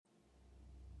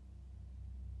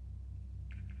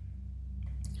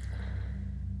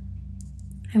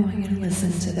I want you to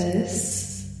listen to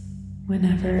this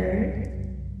whenever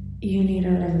you need a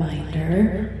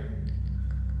reminder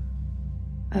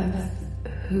of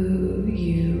who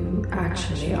you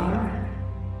actually are,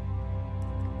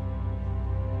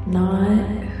 not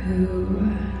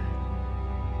who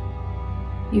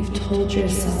you've told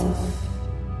yourself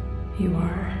you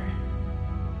are,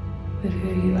 but who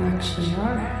you actually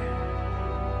are,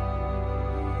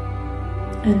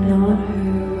 and not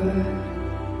who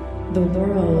the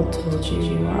world told you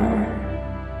you are,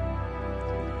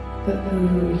 but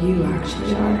who you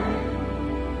actually are.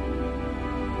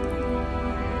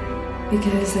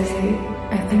 Because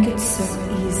I think it's so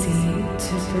easy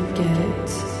to forget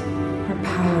our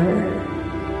power,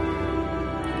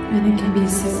 and it can be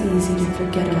so easy to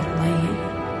forget our light,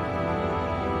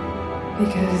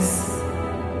 because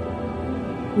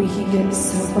we can get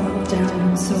so bogged down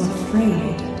and so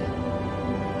afraid.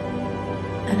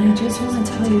 And I just want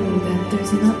to tell you that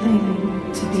there's nothing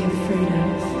to be afraid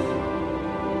of.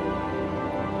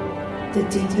 The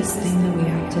deepest thing that we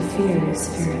have to fear is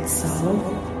fear itself.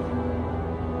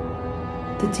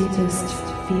 The deepest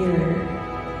fear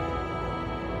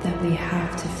that we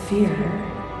have to fear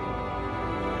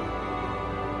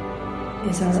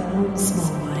is our own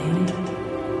small mind.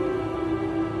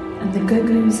 And the good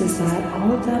news is that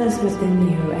all of that is within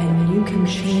you, and you can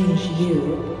change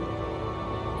you.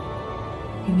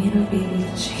 You may not be able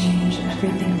to change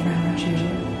everything around you,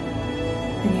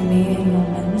 and you may in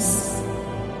moments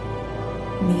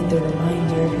need the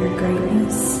reminder of your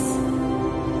greatness,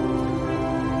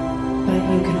 but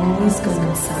you can always go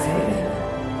inside.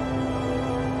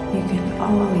 You can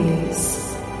always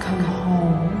come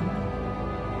home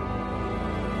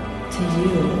to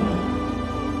you.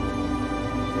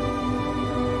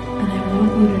 And I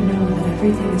want you to know that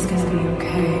everything is going to be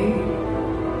okay.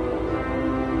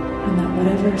 And that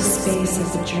whatever space of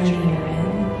the journey you're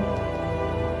in,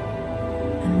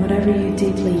 and whatever you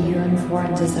deeply yearn for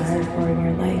and desire for in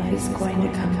your life is going to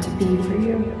come to be for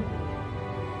you.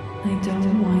 I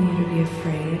don't want you to be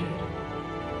afraid.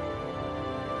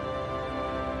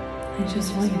 I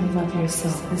just want you to love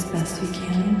yourself as best you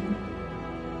can.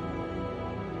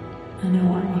 And I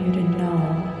want you to know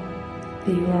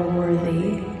that you are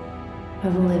worthy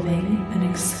of living an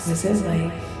exquisite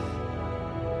life.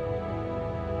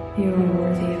 You are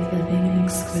worthy of living an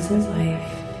exquisite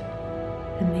life,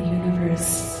 and the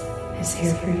universe is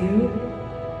here for you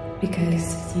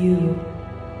because you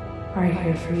are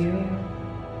here for you.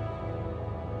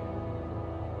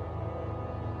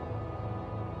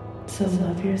 So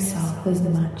love yourself as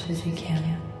much as you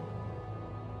can,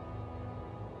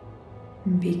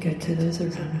 and be good to those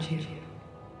around you,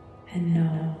 and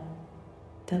know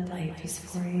that life is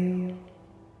for you.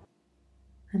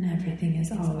 And everything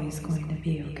is always going to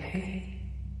be okay.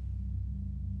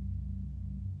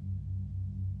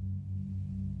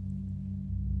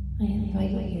 I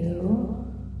invite you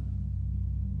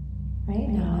right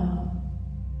now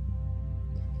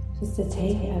just to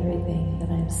take everything that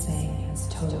I'm saying as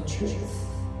total truth.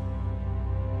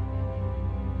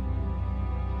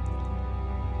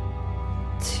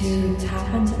 To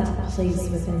tap into that place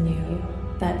within you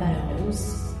that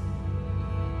knows.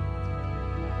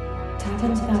 Tap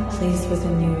into that place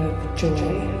within you of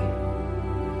joy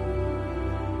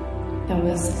that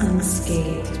was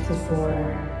unscathed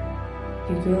before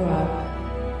you grew up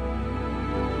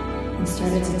and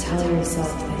started to tell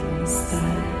yourself things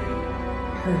that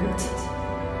hurt,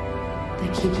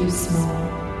 that keep you small,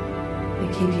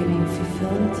 that keep you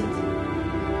unfulfilled.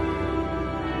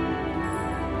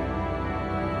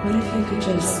 What if you could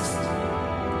just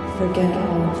forget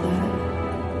all of that?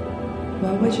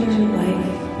 What would your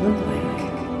life look like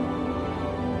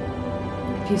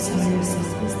if you saw yourself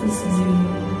as this new,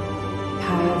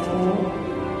 powerful,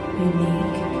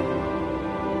 unique,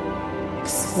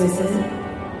 exquisite,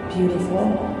 beautiful,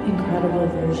 incredible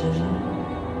version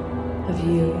of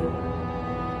you?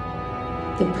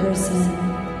 The person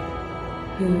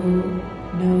who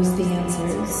knows the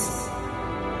answers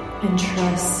and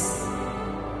trusts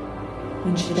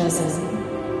when she doesn't,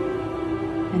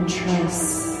 and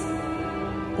trusts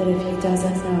that if he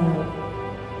doesn't know,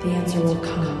 the answer will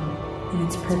come in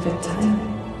its perfect time.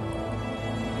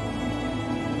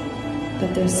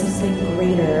 That there's something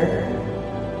greater,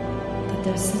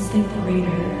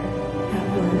 at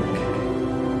work.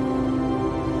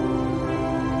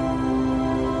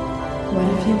 What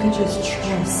if you could just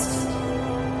trust?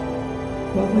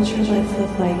 What would your life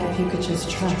look like if you could just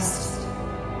trust?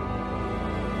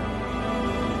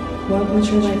 What would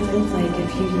your life look like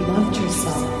if you loved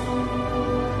yourself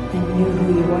and knew who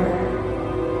you were?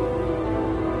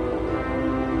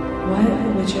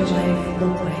 What would your life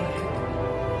look like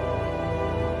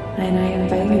And I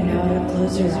invite you now to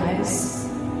close your eyes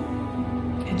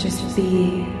and just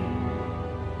be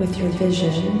with your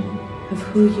vision of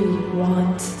who you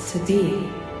want to be,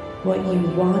 what you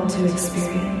want to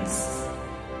experience,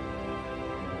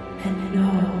 and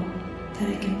know that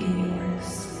it can be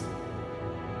yours.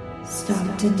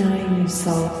 Stop denying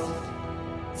yourself.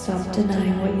 Stop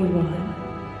denying what you want.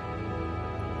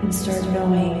 And start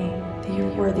knowing that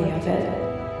you're worthy of it.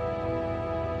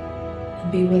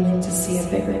 And be willing to see a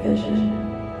bigger vision.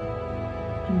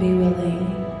 And be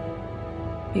willing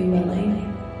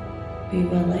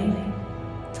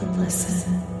to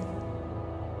listen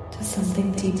to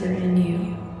something deeper in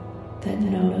you that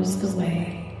knows the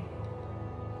way.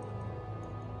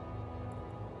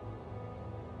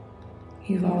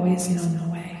 You've always known the way.